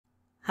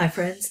Hi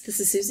friends,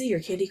 this is Susie, your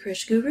Candy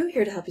Crush Guru,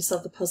 here to help you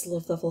solve the puzzle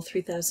of level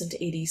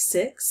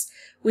 3086,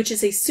 which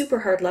is a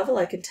super hard level,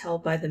 I can tell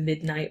by the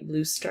midnight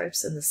blue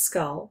stripes in the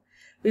skull.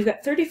 We've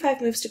got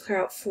 35 moves to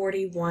clear out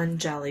 41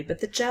 jelly,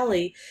 but the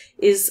jelly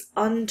is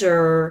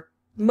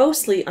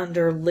mostly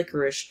under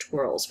licorice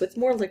twirls, with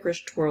more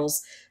licorice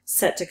twirls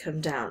set to come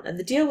down. And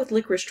the deal with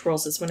licorice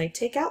twirls is when I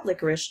take out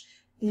licorice,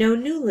 no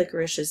new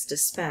licorice is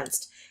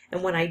dispensed.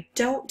 And when I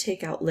don't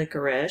take out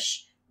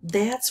licorice,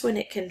 that's when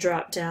it can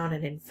drop down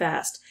and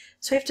infest.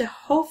 So I have to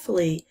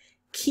hopefully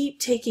keep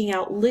taking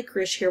out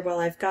licorice here while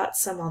I've got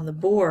some on the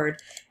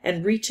board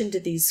and reach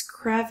into these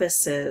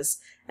crevices.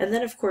 And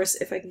then, of course,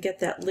 if I can get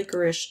that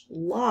licorice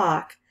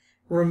lock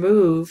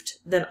removed,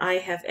 then I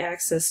have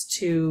access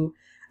to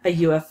a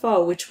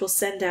UFO, which will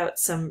send out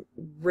some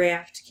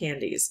wrapped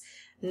candies.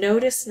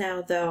 Notice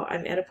now, though,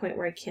 I'm at a point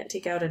where I can't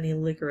take out any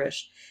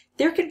licorice.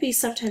 There can be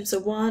sometimes a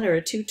 1 or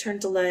a 2 turn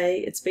delay.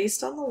 It's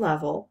based on the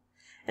level.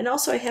 And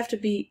also I have to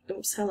be,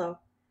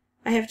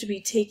 I have to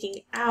be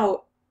taking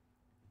out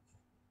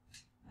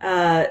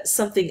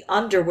something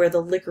under where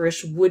the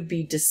licorice would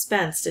be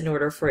dispensed in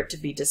order for it to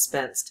be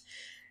dispensed.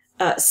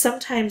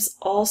 Sometimes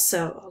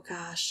also, oh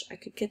gosh, I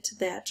could get to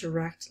that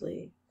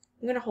directly.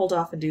 I'm going to hold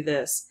off and do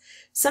this.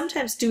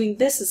 Sometimes doing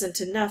this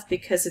isn't enough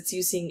because it's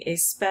using a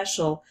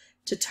special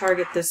to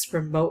target this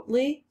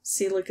remotely.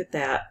 See, look at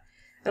that.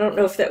 I don't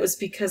know if that was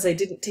because I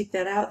didn't take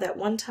that out that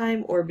one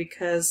time or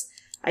because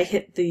I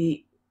hit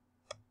the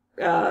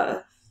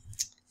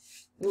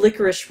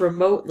licorice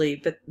remotely,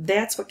 but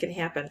that's what can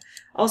happen.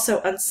 Also,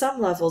 on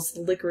some levels,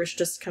 the licorice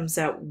just comes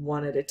out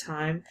one at a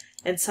time,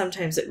 and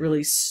sometimes it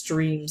really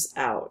streams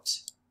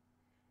out.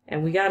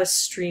 And we got a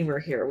streamer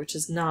here, which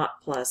is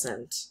not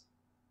pleasant.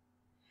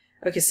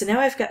 Okay, so now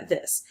I've got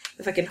this.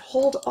 If I can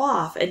hold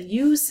off and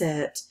use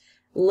it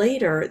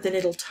later, then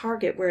it'll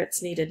target where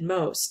it's needed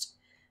most.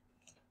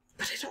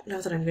 But I don't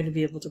know that I'm going to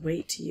be able to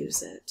wait to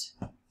use it.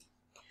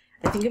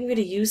 I think I'm going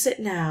to use it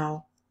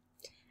now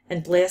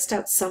and blast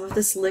out some of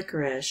this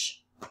licorice.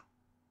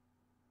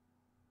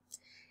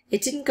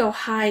 It didn't go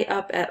high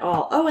up at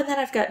all. Oh, and then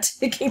I've got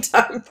ticking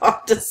time bomb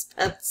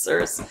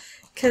dispensers.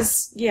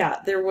 Because,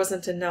 yeah, there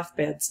wasn't enough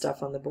bad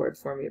stuff on the board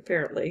for me,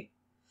 apparently.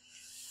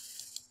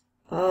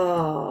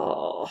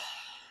 Oh,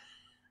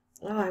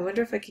 I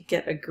wonder if I could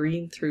get a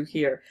green through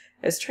here.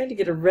 I was trying to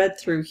get a red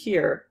through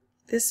here.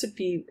 This would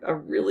be a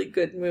really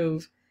good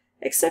move.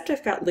 Except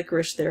I've got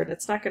licorice there, and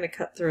it's not going to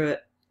cut through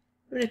it.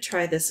 I'm going to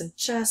try this and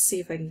just see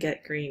if I can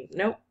get green.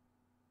 Nope.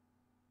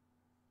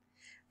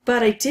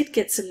 But I did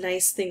get some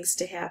nice things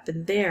to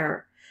happen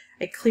there.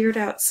 I cleared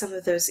out some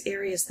of those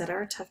areas that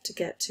are tough to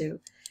get to.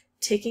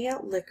 Taking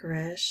out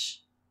licorice.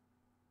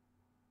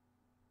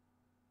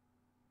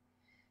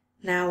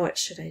 Now what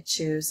should I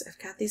choose? I've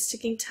got these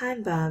ticking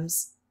time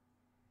bombs.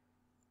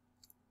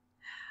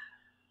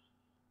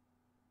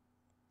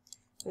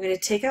 I'm going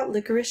to take out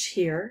licorice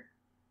here.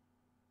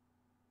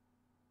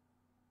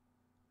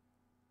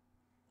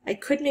 I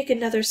could make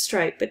another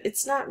stripe, but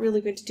it's not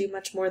really going to do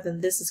much more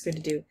than this is going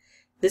to do.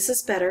 This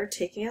is better,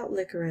 taking out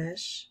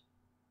licorice.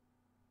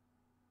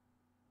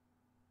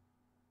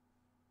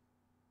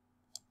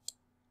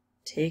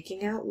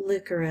 Taking out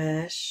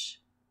licorice.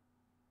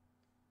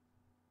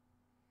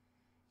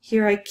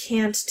 Here I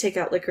can't take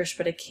out licorice,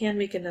 but I can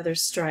make another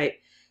stripe.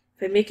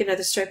 If I make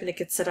another stripe and it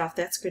gets set off,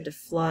 that's going to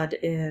flood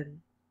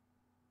in.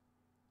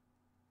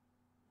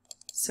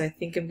 So I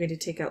think I'm going to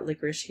take out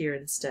licorice here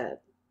instead.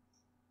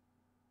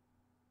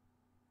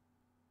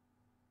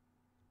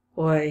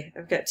 Boy,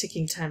 I've got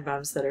ticking time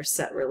bombs that are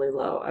set really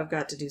low. I've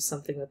got to do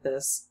something with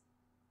this.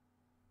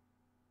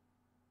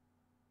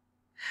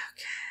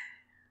 Okay.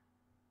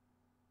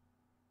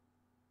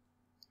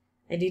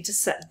 I need to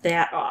set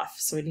that off,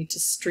 so I need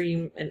to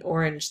stream an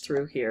orange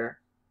through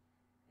here.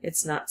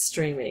 It's not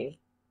streaming.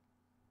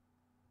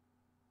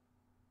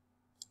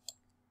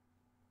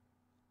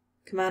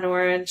 Come on,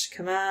 orange.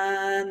 Come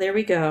on. There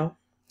we go.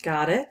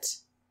 Got it.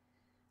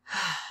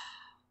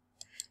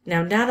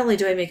 Now, not only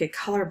do I make a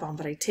color bomb,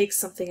 but I take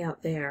something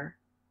out there.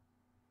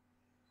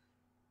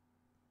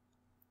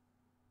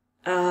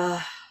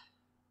 I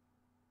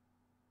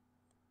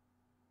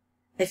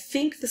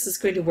think this is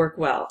going to work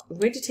well. I'm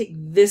going to take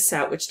this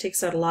out, which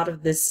takes out a lot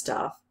of this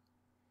stuff.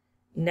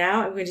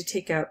 Now I'm going to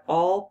take out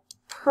all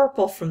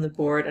purple from the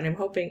board, and I'm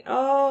hoping,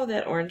 oh,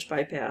 that orange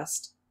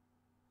bypassed.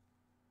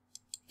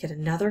 Get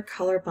another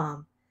color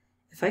bomb.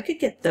 If I could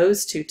get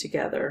those two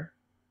together.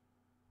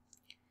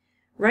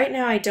 Right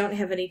now I don't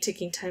have any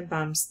ticking time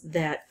bombs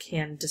that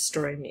can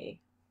destroy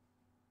me.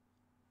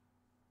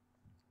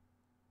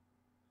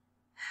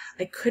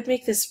 I could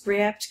make this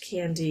wrapped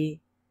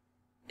candy.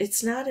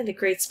 It's not in a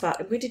great spot.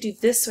 I'm going to do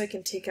this so I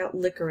can take out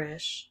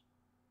licorice.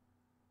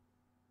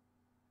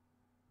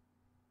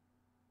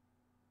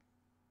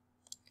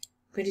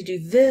 I'm going to do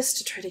this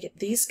to try to get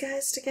these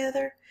guys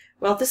together.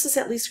 Well, this is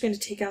at least going to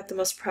take out the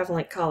most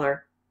prevalent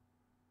color.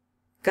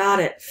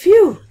 Got it.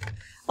 Phew!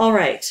 All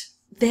right.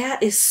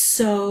 That is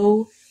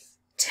so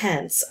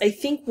tense. I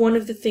think one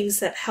of the things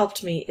that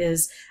helped me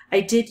is I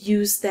did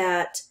use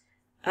that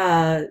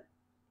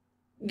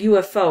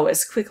UFO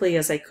as quickly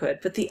as I could.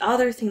 But the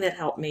other thing that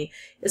helped me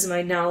is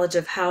my knowledge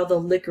of how the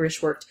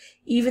licorice worked,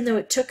 even though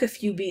it took a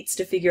few beats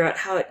to figure out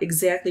how it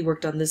exactly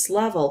worked on this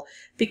level,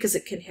 because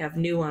it can have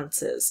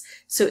nuances.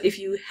 So if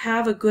you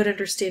have a good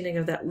understanding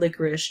of that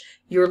licorice,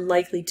 you're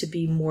likely to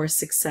be more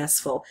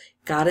successful.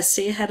 Gotta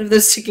stay ahead of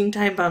those ticking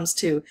time bombs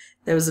too.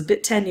 That was a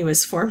bit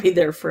tenuous for me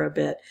there for a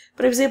bit,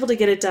 but I was able to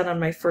get it done on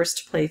my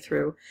first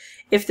playthrough.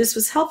 If this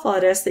was helpful,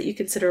 I'd ask that you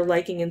consider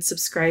liking and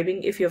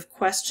subscribing. If you have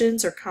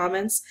questions or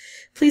comments,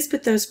 please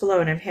put those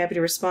below and I'm happy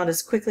to respond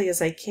as quickly as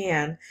I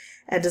can.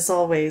 And as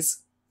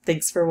always,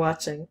 thanks for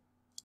watching.